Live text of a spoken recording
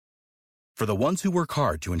For the ones who work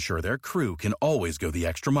hard to ensure their crew can always go the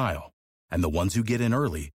extra mile, and the ones who get in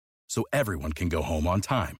early so everyone can go home on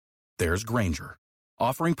time, there's Grainger,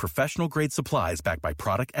 offering professional-grade supplies backed by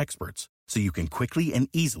product experts so you can quickly and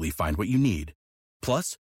easily find what you need.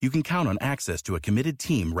 Plus, you can count on access to a committed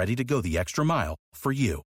team ready to go the extra mile for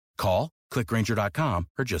you. Call, click Grainger.com,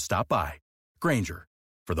 or just stop by. Grainger,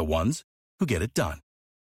 for the ones who get it done.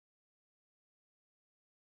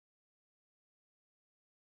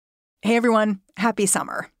 Hey everyone, happy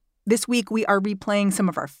summer. This week we are replaying some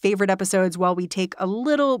of our favorite episodes while we take a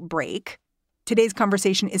little break. Today's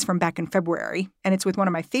conversation is from back in February, and it's with one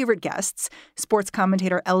of my favorite guests, sports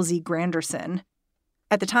commentator LZ Granderson.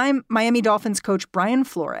 At the time, Miami Dolphins coach Brian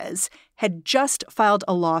Flores had just filed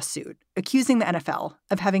a lawsuit accusing the NFL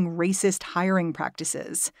of having racist hiring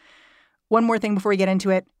practices. One more thing before we get into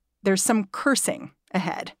it, there's some cursing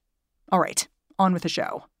ahead. All right, on with the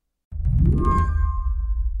show.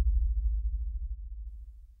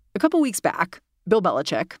 A couple weeks back, Bill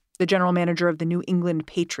Belichick, the general manager of the New England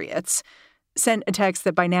Patriots, sent a text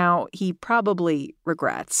that by now he probably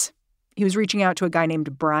regrets. He was reaching out to a guy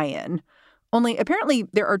named Brian. Only apparently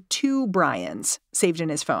there are two Brians saved in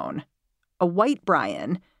his phone, a white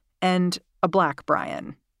Brian and a black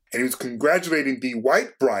Brian. And he was congratulating the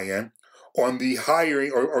white Brian on the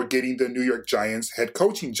hiring or getting the New York Giants head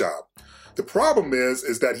coaching job. The problem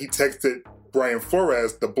is that he texted Brian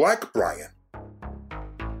Flores, the black Brian.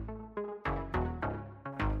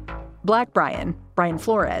 Black Brian, Brian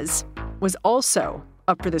Flores, was also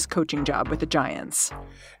up for this coaching job with the Giants.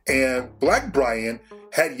 And Black Brian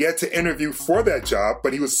had yet to interview for that job,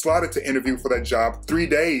 but he was slotted to interview for that job 3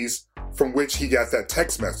 days from which he got that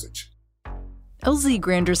text message. LZ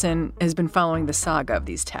Granderson has been following the saga of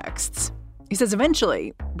these texts. He says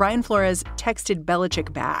eventually, Brian Flores texted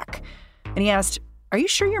Belichick back, and he asked, "Are you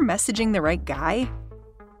sure you're messaging the right guy?"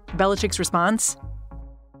 Belichick's response?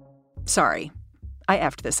 "Sorry, I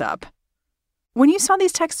effed this up." When you saw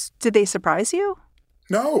these texts, did they surprise you?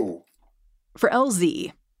 No. For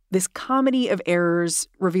LZ, this comedy of errors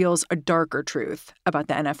reveals a darker truth about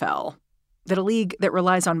the NFL, that a league that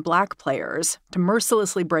relies on black players to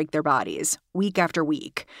mercilessly break their bodies week after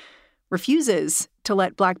week refuses to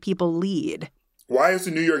let black people lead. Why is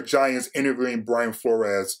the New York Giants interviewing Brian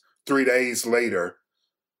Flores 3 days later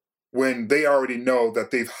when they already know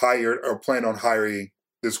that they've hired or plan on hiring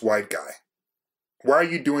this white guy? Why are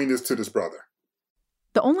you doing this to this brother?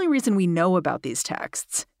 The only reason we know about these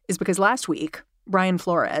texts is because last week, Brian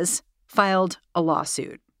Flores filed a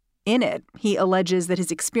lawsuit. In it, he alleges that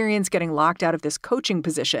his experience getting locked out of this coaching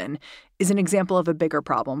position is an example of a bigger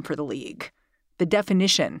problem for the league, the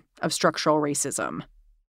definition of structural racism.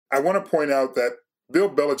 I want to point out that Bill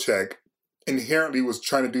Belichick inherently was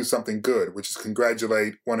trying to do something good, which is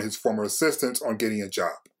congratulate one of his former assistants on getting a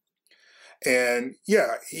job. And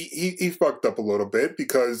yeah, he fucked up a little bit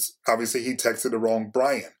because obviously he texted the wrong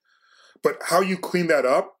Brian. But how you clean that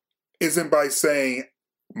up isn't by saying,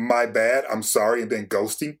 "My bad, I'm sorry," and then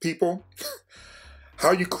ghosting people.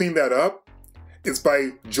 How you clean that up is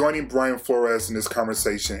by joining Brian Flores in this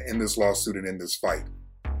conversation, in this lawsuit, and in this fight.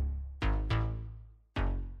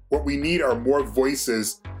 What we need are more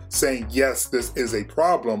voices saying, yes, this is a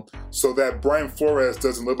problem, so that Brian Flores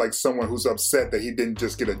doesn't look like someone who's upset that he didn't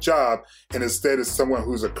just get a job, and instead is someone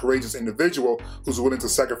who's a courageous individual who's willing to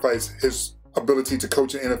sacrifice his ability to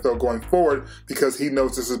coach in NFL going forward because he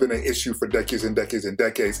knows this has been an issue for decades and decades and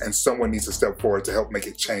decades, and someone needs to step forward to help make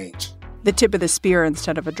it change. The tip of the spear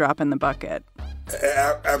instead of a drop in the bucket.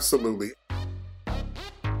 Absolutely.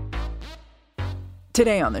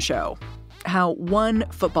 Today on the show, how one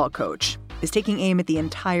football coach is taking aim at the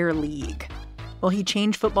entire league. Will he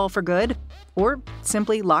change football for good or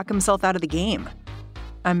simply lock himself out of the game?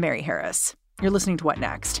 I'm Mary Harris. You're listening to What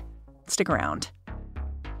Next? Stick around.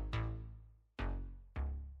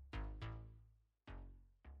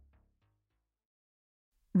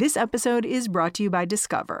 This episode is brought to you by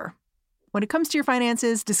Discover. When it comes to your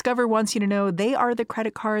finances, Discover wants you to know they are the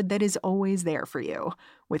credit card that is always there for you.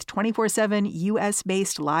 With 24/7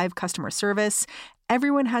 U.S.-based live customer service,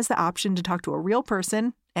 everyone has the option to talk to a real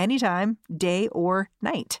person anytime, day or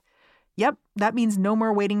night. Yep, that means no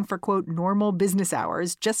more waiting for, quote, normal business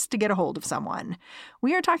hours just to get a hold of someone.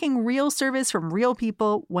 We are talking real service from real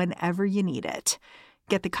people whenever you need it.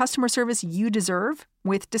 Get the customer service you deserve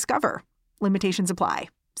with Discover. Limitations apply.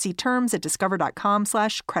 See terms at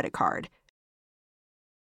discover.com/creditcard.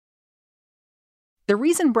 The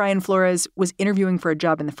reason Brian Flores was interviewing for a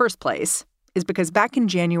job in the first place is because back in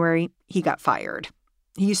January, he got fired.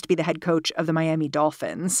 He used to be the head coach of the Miami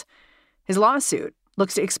Dolphins. His lawsuit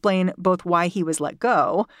looks to explain both why he was let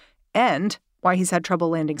go and why he's had trouble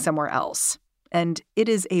landing somewhere else. And it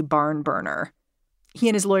is a barn burner. He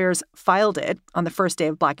and his lawyers filed it on the first day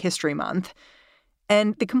of Black History Month.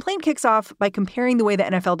 And the complaint kicks off by comparing the way the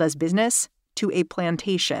NFL does business to a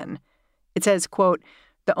plantation. It says, quote,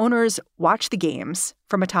 the owners watch the games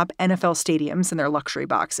from atop NFL stadiums in their luxury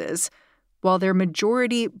boxes, while their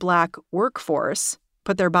majority Black workforce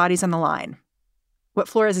put their bodies on the line. What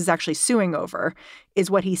Flores is actually suing over is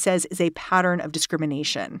what he says is a pattern of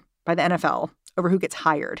discrimination by the NFL over who gets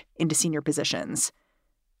hired into senior positions.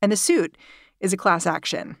 And the suit is a class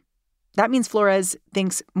action. That means Flores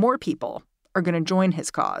thinks more people are going to join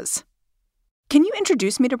his cause. Can you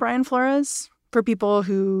introduce me to Brian Flores for people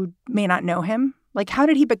who may not know him? Like, how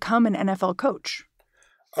did he become an NFL coach?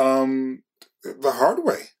 The hard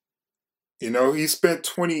way. He spent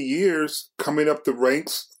 20 years coming up the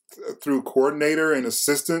ranks through coordinator and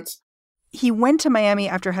assistant. He went to Miami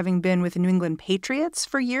after having been with the New England Patriots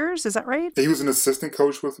for years. Is that right? He was an assistant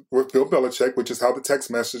coach with Bill Belichick, which is how the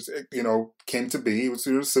text message, came to be. He was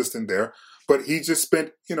an assistant there. But he just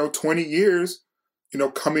spent, 20 years,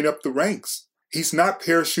 coming up the ranks. He's not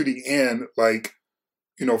parachuting in like,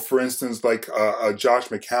 for instance, like Josh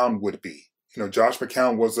McCown would be. Josh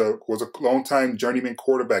McCown was a longtime journeyman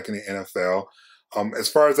quarterback in the NFL. As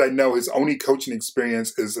far as I know, his only coaching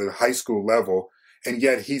experience is at high school level. And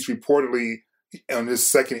yet he's reportedly on his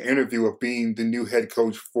second interview of being the new head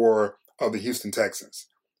coach for the Houston Texans.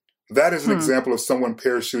 That is an example of someone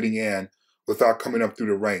parachuting in without coming up through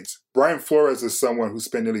the ranks. Brian Flores is someone who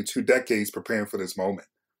spent nearly 2 decades preparing for this moment.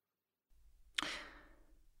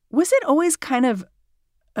 Was it always kind of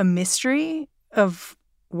a mystery of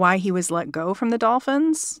why he was let go from the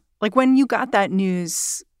Dolphins? Like when you got that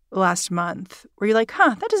news last month, were you like,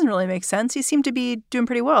 that doesn't really make sense. He seemed to be doing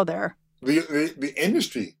pretty well there. The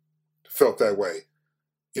industry felt that way.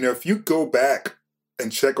 If you go back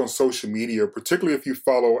and check on social media, particularly if you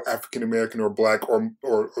follow African-American or Black or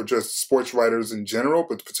just sports writers in general,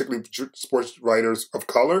 but particularly sports writers of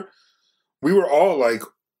color, we were all like,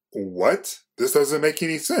 what? This doesn't make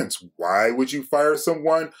any sense. Why would you fire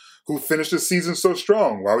someone who finished the season so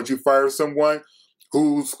strong? Why would you fire someone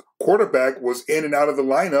whose quarterback was in and out of the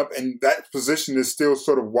lineup and that position is still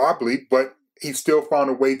sort of wobbly, but he still found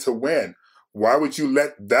a way to win? Why would you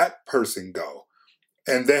let that person go?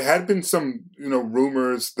 And there had been some,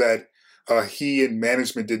 rumors that he and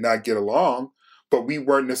management did not get along, but we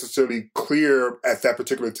weren't necessarily clear at that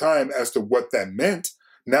particular time as to what that meant.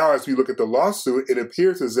 Now, as we look at the lawsuit, it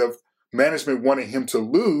appears as if management wanted him to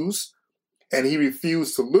lose, and he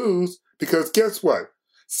refused to lose because guess what?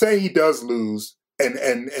 Say he does lose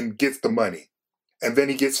and gets the money, and then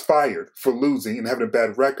he gets fired for losing and having a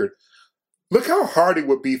bad record. Look how hard it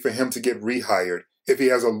would be for him to get rehired if he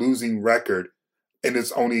has a losing record in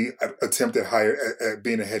his only attempt at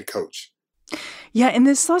being a head coach. Yeah, in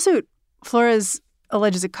this lawsuit, Flores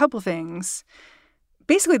alleges a couple things.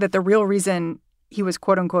 Basically that the real reason he was,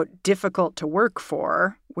 quote unquote, difficult to work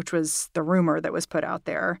for, which was the rumor that was put out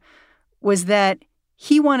there, was that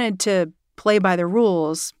he wanted to play by the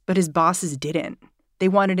rules, but his bosses didn't. They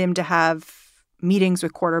wanted him to have meetings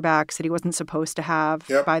with quarterbacks that he wasn't supposed to have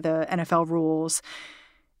by the NFL rules.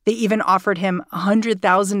 They even offered him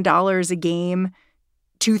 $100,000 a game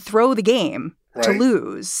to throw the game to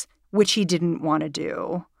lose, which he didn't want to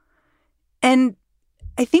do. And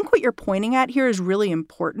I think what you're pointing at here is really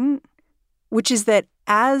important, which is that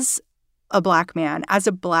as a Black man, as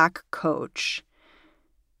a Black coach,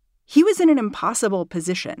 he was in an impossible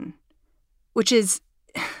position, which is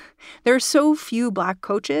there are so few Black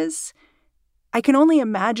coaches. I can only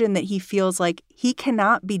imagine that he feels like he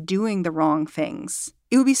cannot be doing the wrong things.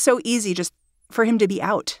 It would be so easy just for him to be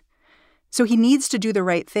out. So he needs to do the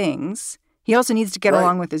right things. He also needs to get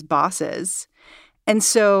along with his bosses. And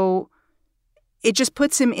so it just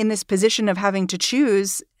puts him in this position of having to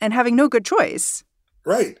choose and having no good choice.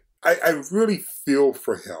 Right. I really feel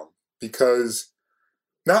for him because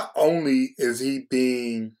not only is he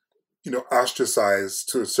being, ostracized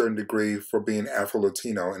to a certain degree for being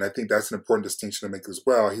Afro-Latino, and I think that's an important distinction to make as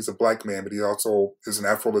well. He's a Black man, but he also is an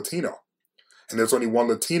Afro-Latino. And there's only one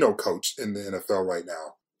Latino coach in the NFL right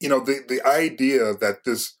now. The idea that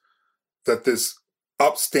this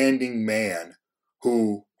upstanding man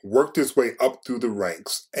who worked his way up through the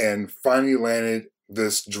ranks and finally landed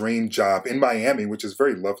this dream job in Miami, which is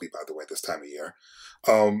very lovely, by the way, this time of year.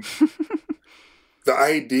 The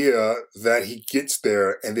idea that he gets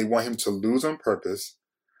there and they want him to lose on purpose.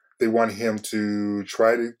 They want him to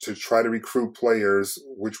try to recruit players,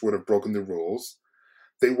 which would have broken the rules.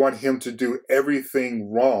 They want him to do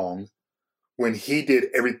everything wrong when he did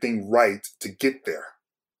everything right to get there.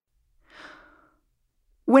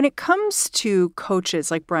 When it comes to coaches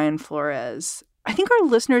like Brian Flores, I think our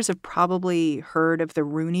listeners have probably heard of the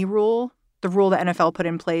Rooney Rule, the rule the NFL put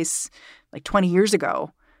in place like 20 years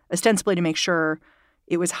ago, ostensibly to make sure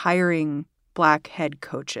it was hiring Black head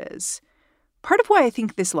coaches. Part of why I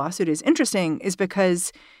think this lawsuit is interesting is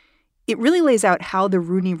because it really lays out how the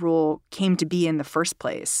Rooney Rule came to be in the first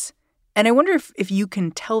place. And I wonder if you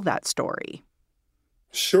can tell that story.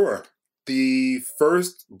 Sure. The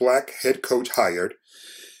first Black head coach hired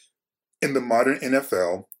in the modern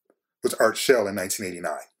NFL was Art Shell in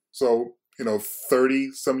 1989. So,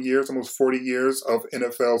 30-some years, almost 40 years of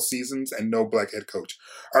NFL seasons and no Black head coach.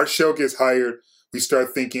 Art Shell gets hired. We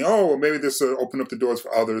start thinking, well, maybe this will open up the doors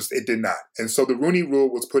for others. It did not. And so the Rooney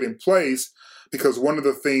Rule was put in place because one of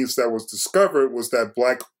the things that was discovered was that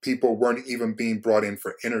Black people weren't even being brought in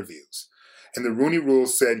for interviews. And the Rooney Rule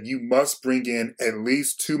said you must bring in at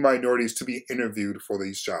least 2 minorities to be interviewed for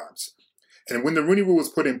these jobs. And when the Rooney Rule was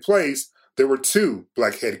put in place, there were 2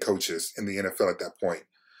 Black head coaches in the NFL at that point.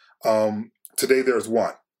 Today there's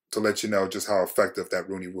 1, to let you know just how effective that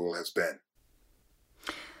Rooney Rule has been.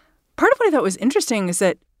 Part of what I thought was interesting is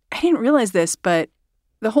that I didn't realize this, but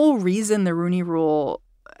the whole reason the Rooney Rule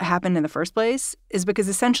happened in the first place is because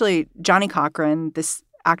essentially Johnnie Cochran, this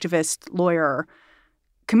activist lawyer,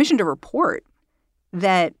 commissioned a report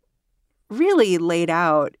that really laid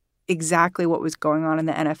out exactly what was going on in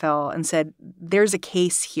the NFL and said, there's a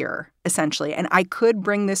case here, essentially, and I could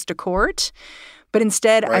bring this to court, but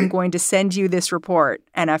instead I'm going to send you this report,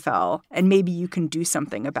 NFL, and maybe you can do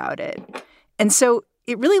something about it. And so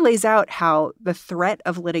it really lays out how the threat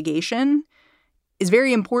of litigation is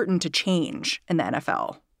very important to change in the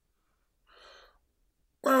NFL.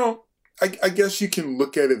 Well, I guess you can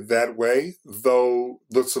look at it that way, though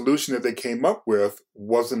the solution that they came up with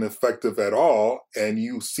wasn't effective at all. And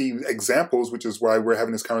you see examples, which is why we're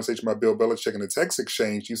having this conversation about Bill Belichick and the text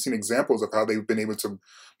exchange. You've seen examples of how they've been able to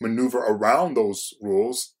maneuver around those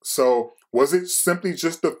rules. So was it simply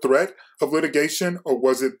just the threat of litigation, or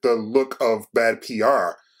was it the look of bad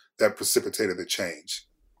PR that precipitated the change?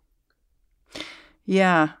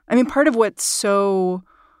 Yeah. I mean, part of what's so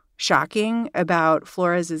shocking about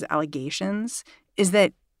Flores' allegations is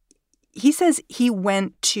that he says he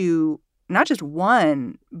went to not just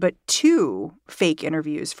 1, but 2 fake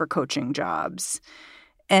interviews for coaching jobs.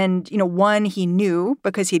 And, one he knew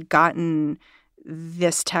because he'd gotten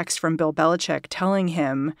this text from Bill Belichick telling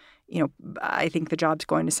him, I think the job's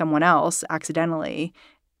going to someone else accidentally.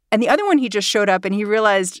 And the other one, he just showed up and he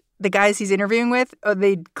realized the guys he's interviewing with,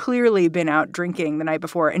 they'd clearly been out drinking the night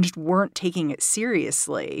before and just weren't taking it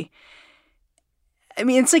seriously. I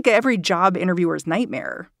mean, it's like every job interviewer's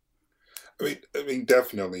nightmare. I mean,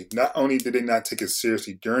 definitely. Not only did they not take it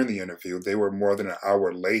seriously during the interview, they were more than an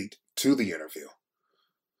hour late to the interview.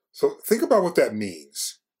 So think about what that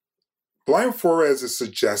means. Brian Flores is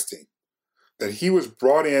suggesting that he was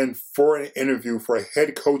brought in for an interview for a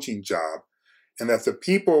head coaching job, and that the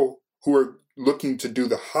people who were looking to do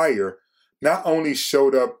the hire not only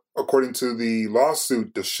showed up, according to the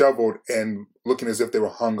lawsuit, disheveled and looking as if they were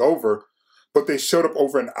hungover, but they showed up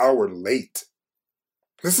over an hour late.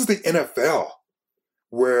 This is the NFL,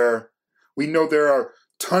 where we know there are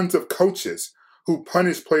tons of coaches who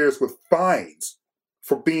punish players with fines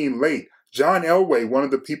for being late. John Elway, one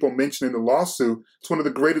of the people mentioned in the lawsuit, is one of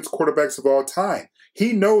the greatest quarterbacks of all time.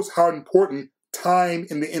 He knows how important time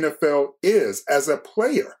in the NFL is as a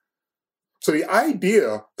player. So the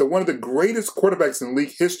idea that one of the greatest quarterbacks in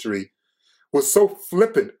league history was so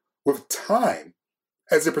flippant with time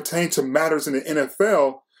as it pertains to matters in the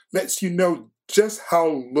NFL lets you know just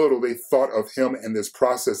how little they thought of him and this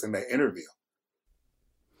process in that interview.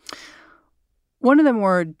 One of the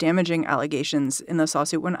more damaging allegations in this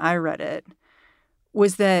lawsuit when I read it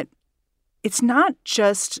was that it's not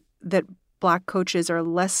just that Black coaches are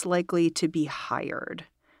less likely to be hired,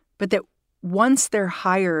 but that once they're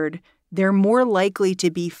hired, they're more likely to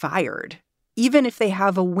be fired, even if they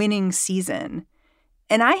have a winning season.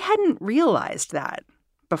 And I hadn't realized that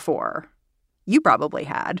before. You probably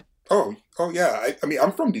had. Oh yeah. I mean,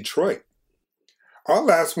 I'm from Detroit. Our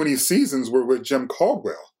last winning seasons were with Jim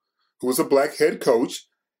Caldwell, who was a Black head coach.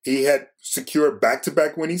 He had secured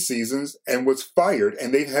back-to-back winning seasons and was fired,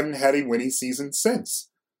 and they haven't had a winning season since.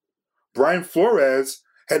 Brian Flores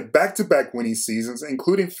had back-to-back winning seasons,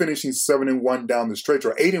 including finishing 7-1 down the stretch,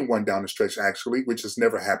 or 8-1 down the stretch, actually, which has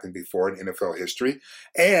never happened before in NFL history.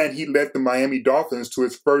 And he led the Miami Dolphins to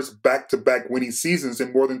its first back-to-back winning seasons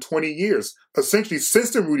in more than 20 years. Essentially,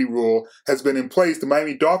 since the Rooney Rule has been in place, the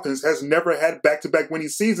Miami Dolphins has never had back-to-back winning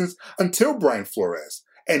seasons until Brian Flores,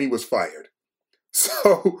 and he was fired.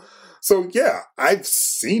 So yeah, I've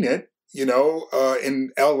seen it.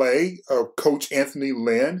 in L.A., Coach Anthony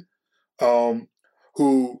Lynn,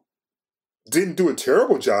 who didn't do a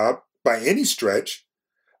terrible job by any stretch,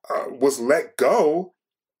 was let go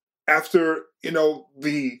after,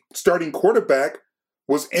 the starting quarterback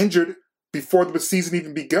was injured before the season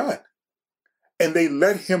even begun. And they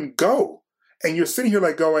let him go. And you're sitting here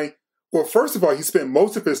like going, well, first of all, he spent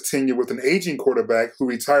most of his tenure with an aging quarterback who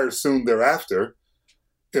retired soon thereafter.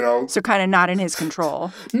 So kind of not in his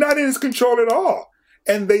control. Not in his control at all.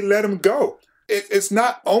 And they let him go. It's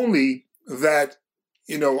not only that,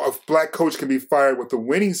 a black coach can be fired with a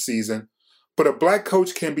winning season, but a black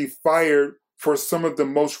coach can be fired for some of the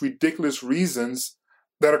most ridiculous reasons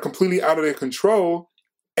that are completely out of their control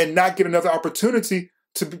and not get another opportunity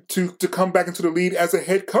to come back into the lead as a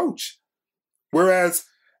head coach. Whereas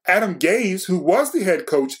Adam Gase, who was the head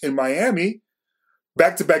coach in Miami,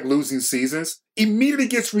 back-to-back losing seasons, immediately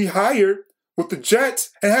gets rehired with the Jets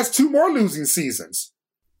and has 2 more losing seasons.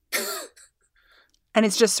 And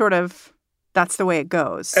it's just sort of, that's the way it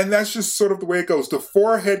goes. And that's just sort of the way it goes. The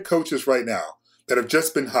 4 head coaches right now that have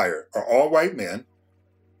just been hired are all white men.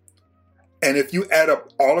 And if you add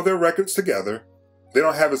up all of their records together, they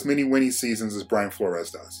don't have as many winning seasons as Brian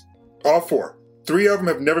Flores does. All 4. 3 of them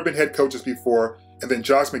have never been head coaches before. And then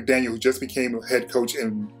Josh McDaniel, who just became a head coach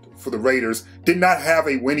for the Raiders, did not have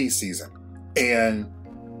a winning season. And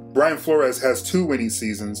Brian Flores has 2 winning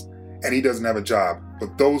seasons, and he doesn't have a job.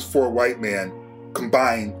 But those 4 white men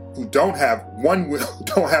combined, who don't have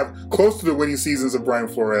close to the winning seasons of Brian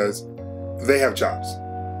Flores, they have jobs.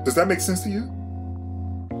 Does that make sense to you?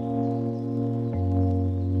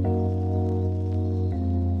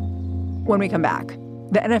 When we come back,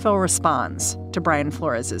 the NFL responds to Brian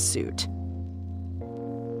Flores' suit.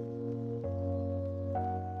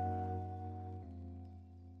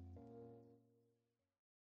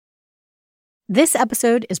 This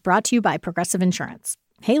episode is brought to you by Progressive Insurance.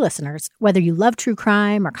 Hey, listeners, whether you love true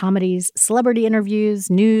crime or comedies, celebrity interviews,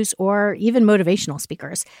 news, or even motivational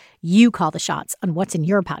speakers, you call the shots on what's in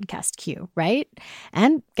your podcast queue, right?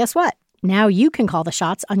 And guess what? Now you can call the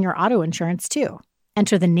shots on your auto insurance, too.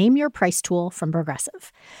 Enter the Name Your Price tool from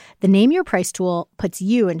Progressive. The Name Your Price tool puts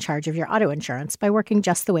you in charge of your auto insurance by working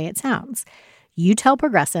just the way it sounds. You tell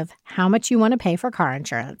Progressive how much you want to pay for car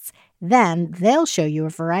insurance. Then they'll show you a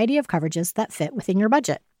variety of coverages that fit within your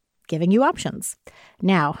budget, giving you options.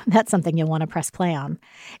 Now, that's something you'll want to press play on.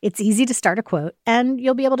 It's easy to start a quote, and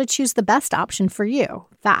you'll be able to choose the best option for you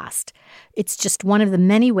fast. It's just one of the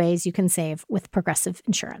many ways you can save with Progressive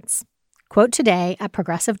Insurance. Quote today at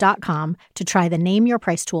Progressive.com to try the Name Your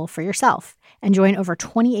Price tool for yourself and join over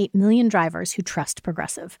 28 million drivers who trust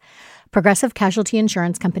Progressive. Progressive Casualty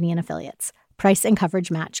Insurance Company and Affiliates. Price and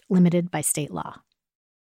coverage match limited by state law.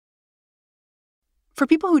 For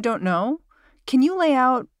people who don't know, can you lay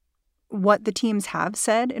out what the teams have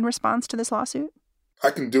said in response to this lawsuit?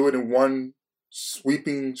 I can do it in one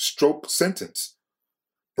sweeping stroke sentence.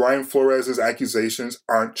 Brian Flores' accusations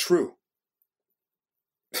aren't true.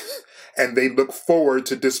 And they look forward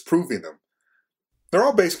to disproving them. They're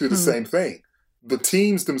all basically the same thing. The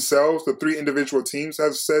teams themselves, the 3 individual teams,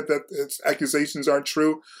 have said that its accusations aren't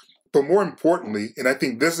true. But more importantly, and I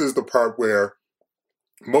think this is the part where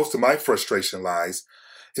most of my frustration lies,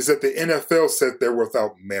 is that the NFL said they're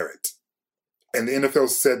without merit. And the NFL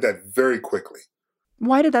said that very quickly.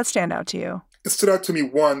 Why did that stand out to you? It stood out to me,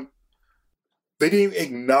 one, they didn't even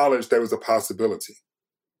acknowledge there was a possibility.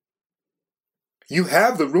 You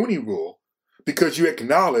have the Rooney Rule because you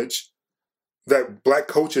acknowledge that black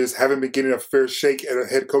coaches haven't been getting a fair shake at a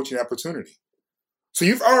head coaching opportunity. So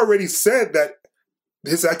you've already said that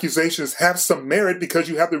his accusations have some merit because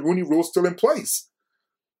you have the Rooney Rule still in place.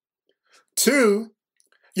 2,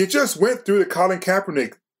 you just went through the Colin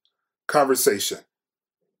Kaepernick conversation,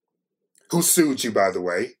 who sued you, by the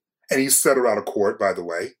way, and he settled out of court, by the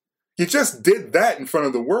way. You just did that in front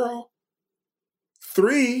of the world.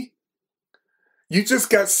 3, you just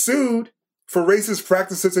got sued for racist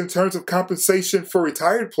practices in terms of compensation for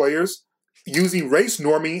retired players using race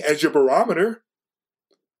norming as your barometer.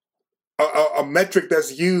 A metric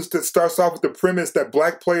that's used that starts off with the premise that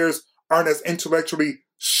black players aren't as intellectually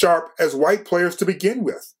sharp as white players to begin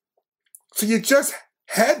with. So you just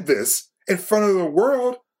had this in front of the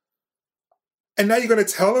world, and now you're going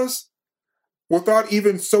to tell us without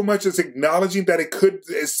even so much as acknowledging that it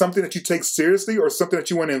is something that you take seriously or something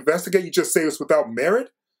that you want to investigate, you just say it's without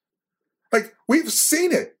merit? Like, we've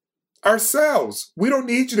seen it ourselves. We don't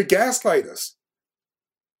need you to gaslight us.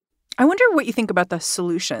 I wonder what you think about the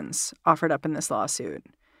solutions offered up in this lawsuit.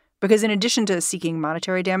 Because in addition to seeking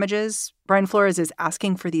monetary damages, Brian Flores is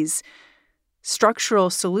asking for these structural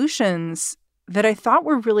solutions that I thought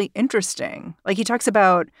were really interesting. Like he talks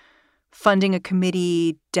about funding a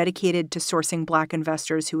committee dedicated to sourcing Black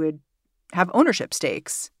investors who would have ownership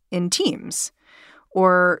stakes in teams,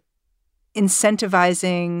 or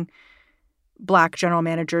incentivizing Black general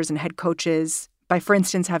managers and head coaches by, for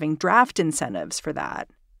instance, having draft incentives for that,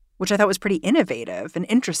 which I thought was pretty innovative and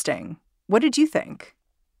interesting. What did you think?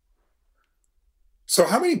 So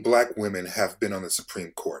how many Black women have been on the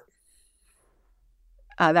Supreme Court?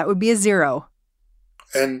 That would be a 0.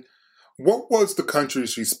 And what was the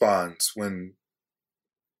country's response when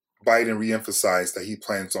Biden reemphasized that he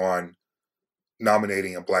plans on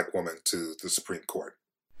nominating a Black woman to the Supreme Court?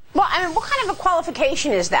 Well, I mean, what kind of a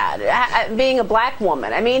qualification is that, being a Black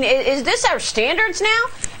woman? I mean, is this our standards now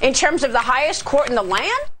in terms of the highest court in the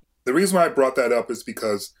land? The reason why I brought that up is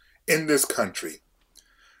because in this country,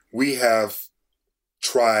 we have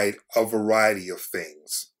tried a variety of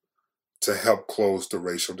things to help close the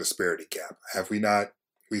racial disparity gap. Have we not?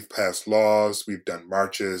 We've passed laws, we've done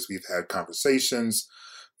marches, we've had conversations,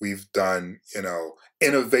 we've done,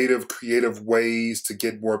 innovative, creative ways to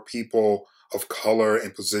get more people of color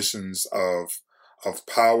in positions of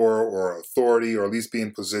power or authority, or at least be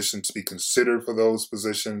in position to be considered for those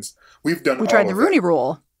positions. We tried the Rooney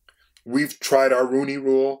Rule. We've tried our Rooney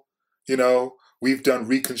Rule. We've done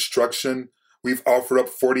Reconstruction. We've offered up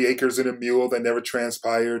 40 acres and a mule that never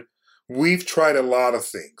transpired. We've tried a lot of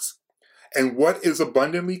things. And what is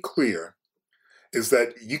abundantly clear is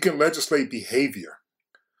that you can legislate behavior,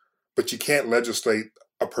 but you can't legislate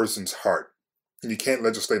a person's heart, and you can't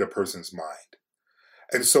legislate a person's mind.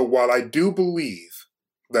 And so while I do believe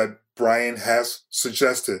that Brian has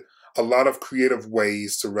suggested a lot of creative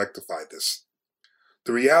ways to rectify this,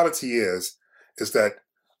 the reality is that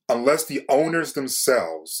unless the owners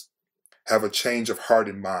themselves have a change of heart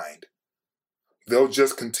and mind, they'll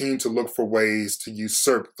just continue to look for ways to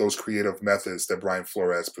usurp those creative methods that Brian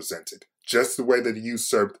Flores presented, just the way that he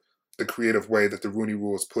usurped the creative way that the Rooney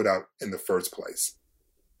Rule was put out in the first place.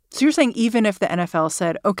 So you're saying even if the NFL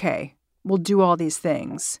said, okay, we'll do all these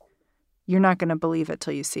things, you're not going to believe it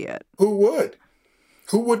till you see it? Who would?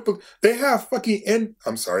 They have fucking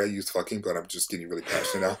I'm sorry, I used fucking, but I'm just getting really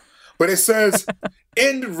passionate now. But it says,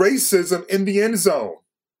 end racism in the end zone.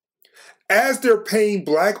 As they're paying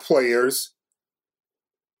Black players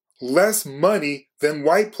less money than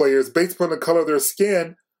white players based upon the color of their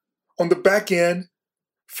skin on the back end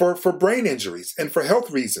for brain injuries and for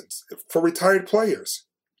health reasons, for retired players.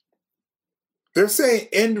 They're saying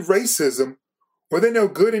end racism, where they know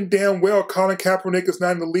good and damn well Colin Kaepernick is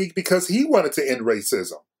not in the league because he wanted to end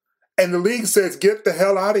racism. And the league says, get the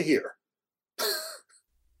hell out of here.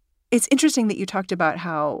 It's interesting that you talked about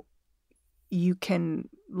how you can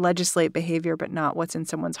legislate behavior, but not what's in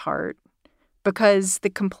someone's heart. Because the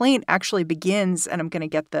complaint actually begins, and I'm going to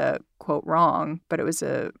get the quote wrong, but it was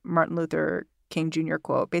a Martin Luther King Jr.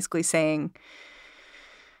 quote, basically saying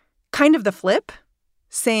kind of the flip,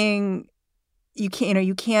 saying you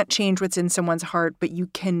can't change what's in someone's heart, but you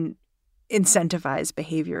can incentivize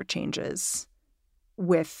behavior changes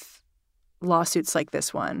with lawsuits like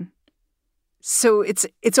this one. So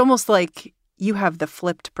it's almost like you have the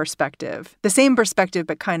flipped perspective, the same perspective,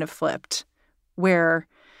 but kind of flipped, where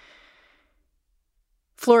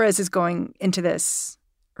Flores is going into this,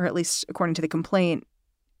 or at least according to the complaint,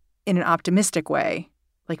 in an optimistic way,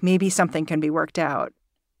 like maybe something can be worked out.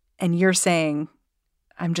 And you're saying,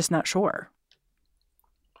 I'm just not sure.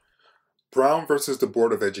 Brown versus the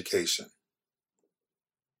Board of Education.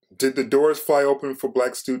 Did the doors fly open for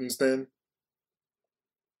Black students then?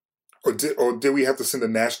 Or did we have to send the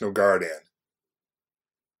National Guard in?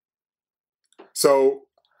 So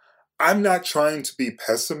I'm not trying to be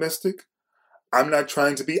pessimistic. I'm not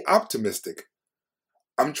trying to be optimistic.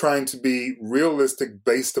 I'm trying to be realistic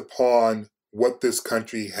based upon what this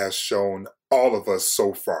country has shown all of us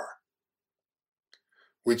so far.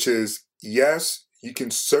 Which is, yes, you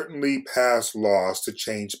can certainly pass laws to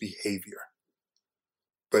change behavior.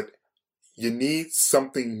 But you need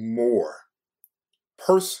something more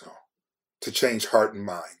personal to change heart and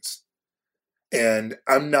minds. And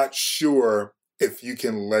I'm not sure if you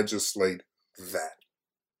can legislate that.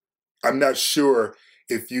 I'm not sure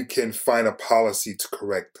if you can find a policy to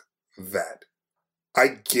correct that. I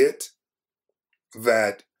get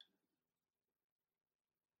that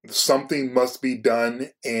something must be done,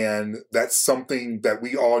 and that's something that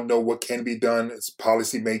we all know what can be done. It's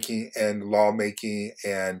policy making and law making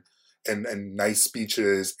and nice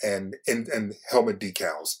speeches and helmet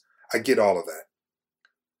decals. I get all of that.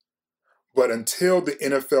 But until the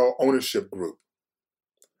NFL ownership group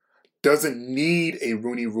doesn't need a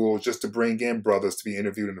Rooney Rule just to bring in brothers to be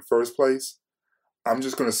interviewed in the first place, I'm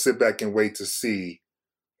just going to sit back and wait to see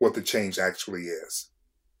what the change actually is.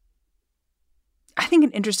 I think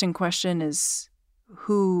an interesting question is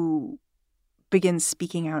who begins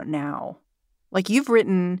speaking out now. Like, you've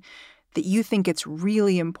written that you think it's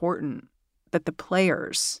really important that the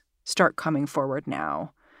players start coming forward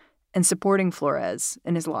now and supporting Flores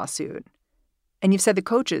in his lawsuit. And you've said the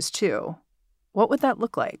coaches, too. What would that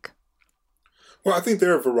look like? Well, I think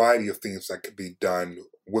there are a variety of things that could be done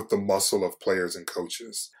with the muscle of players and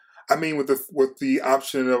coaches. I mean, with the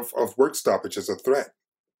option of work stoppage as a threat.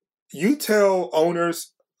 You tell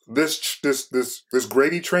owners this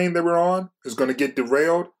gravy train that we're on is going to get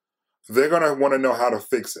derailed, they're going to want to know how to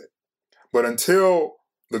fix it. But until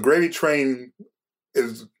the gravy train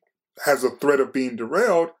has a threat of being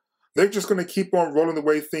derailed, they're just going to keep on rolling the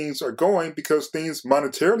way things are going because things,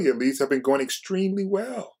 monetarily at least, have been going extremely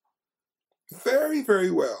well. Very, very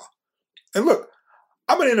well. And look,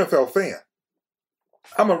 I'm an NFL fan.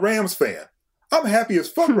 I'm a Rams fan. I'm happy as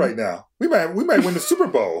fuck right now. We might win the Super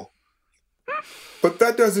Bowl. But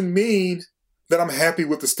that doesn't mean that I'm happy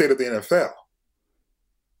with the state of the NFL.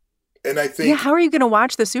 And I think... Yeah, how are you going to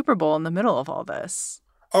watch the Super Bowl in the middle of all this?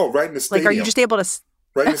 Oh, right in the stadium. Like, are you just able to...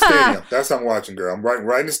 Right in the stadium. That's what I'm watching, girl. I'm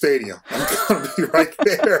right in the stadium. I'm going to be right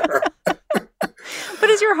there. But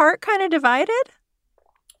is your heart kind of divided?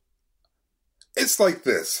 It's like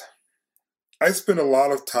this. I spend a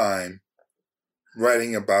lot of time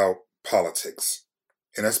writing about politics.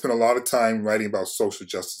 And I spent a lot of time writing about social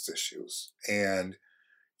justice issues. And,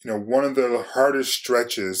 one of the hardest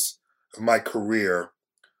stretches of my career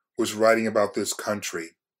was writing about this country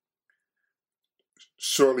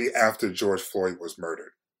shortly after George Floyd was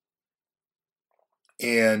murdered.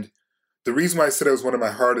 And the reason why I said it was one of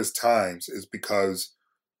my hardest times is because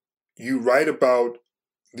you write about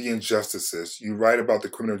the injustices, you write about the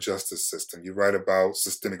criminal justice system, you write about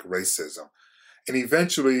systemic racism. And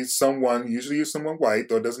eventually someone, usually someone white,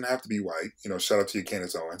 though it doesn't have to be white, shout out to you,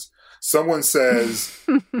 Candace Owens, someone says,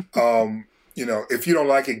 if you don't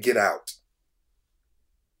like it, get out.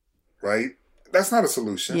 Right? That's not a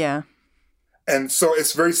solution. Yeah. And so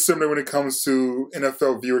it's very similar when it comes to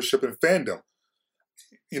NFL viewership and fandom.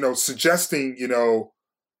 Suggesting,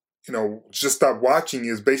 just stop watching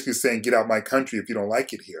is basically saying, get out my country if you don't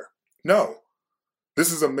like it here. No,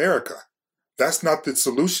 this is America. That's not the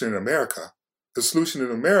solution in America. The solution in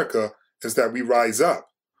America is that we rise up.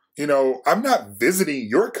 I'm not visiting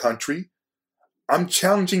your country. I'm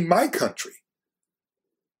challenging my country.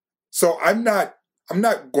 So I'm not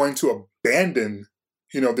going to abandon,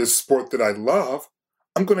 this sport that I love.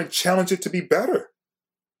 I'm going to challenge it to be better.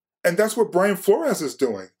 And that's what Brian Flores is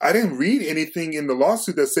doing. I didn't read anything in the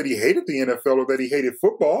lawsuit that said he hated the NFL or that he hated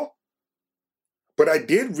football. But I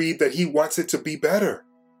did read that he wants it to be better.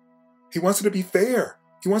 He wants it to be fair.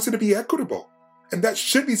 He wants it to be equitable. And that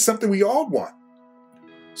should be something we all want.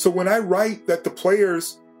 So when I write that the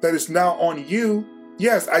players that is now on you,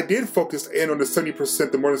 yes, I did focus in on the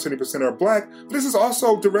 70%, the more than 70% are black, but this is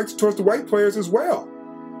also directed towards the white players as well.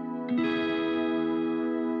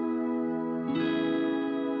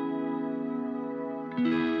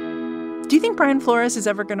 Do you think Brian Flores is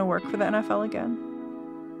ever going to work for the NFL again?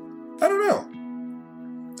 I don't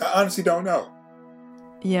know. I honestly don't know.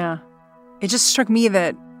 Yeah. It just struck me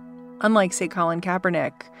that, unlike, say, Colin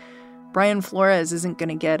Kaepernick, Brian Flores isn't going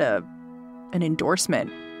to get an endorsement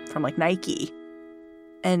from, like, Nike.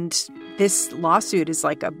 And this lawsuit is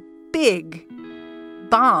like a big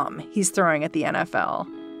bomb he's throwing at the NFL.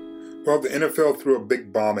 Well, the NFL threw a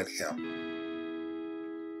big bomb at him.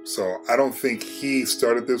 So I don't think he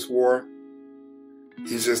started this war.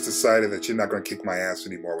 He's just decided that you're not going to kick my ass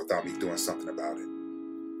anymore without me doing something about it.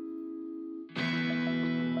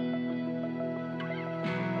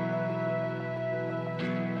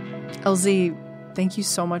 LZ, thank you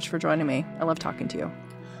so much for joining me. I love talking to you.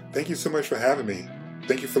 Thank you so much for having me.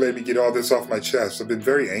 Thank you for letting me get all this off my chest. I've been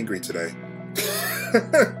very angry today.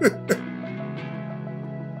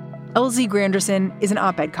 LZ Granderson is an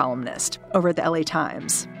op-ed columnist over at the LA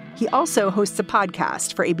Times. He also hosts a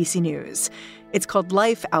podcast for ABC News. It's called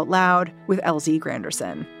Life Out Loud with LZ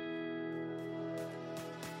Granderson.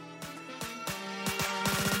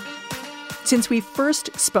 Since we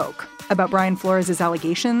first spoke about Brian Flores'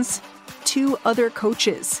 allegations, 2 other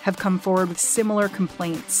coaches have come forward with similar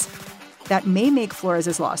complaints that may make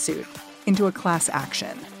Flores' lawsuit into a class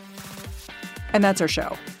action. And that's our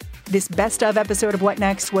show. This best of episode of What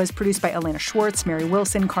Next was produced by Elena Schwartz, Mary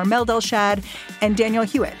Wilson, Carmel Delshad, and Daniel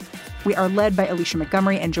Hewitt. We are led by Alicia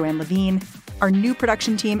Montgomery and Joanne Levine. Our new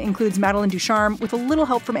production team includes Madeline Ducharme with a little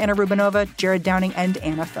help from Anna Rubinova, Jared Downing, and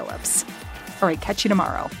Anna Phillips. All right, catch you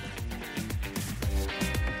tomorrow.